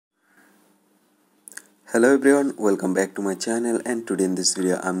Hello everyone, welcome back to my channel, and today in this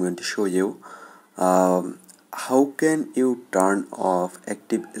video I'm going to show you how can you turn off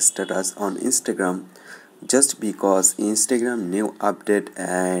active status on Instagram just because Instagram new update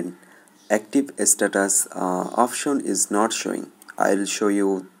and active status option is not showing. I'll show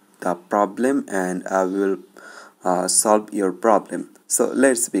you the problem and I will solve your problem. So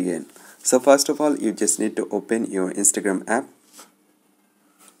let's begin. So first of all, you just need to open your Instagram app.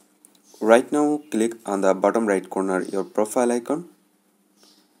 Right now, click on the bottom right corner your profile icon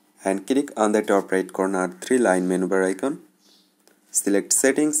and click on the top right corner 3-line menu bar icon. Select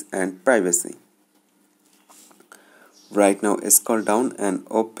settings and privacy. Right now, scroll down and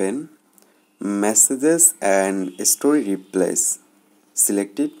open messages and story replays.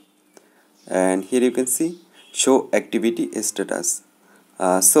 Select it, and here you can see show activity status.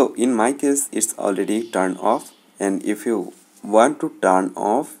 So in my case, it's already turned off, and if you want to turn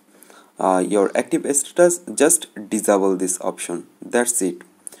off your active status, just disable this option. That's it.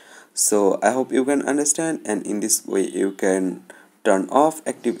 So I hope you can understand, and in this way you can turn off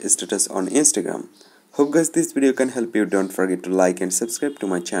active status on Instagram. Hope guys this video can help you. Don't forget to like and subscribe to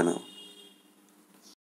my channel.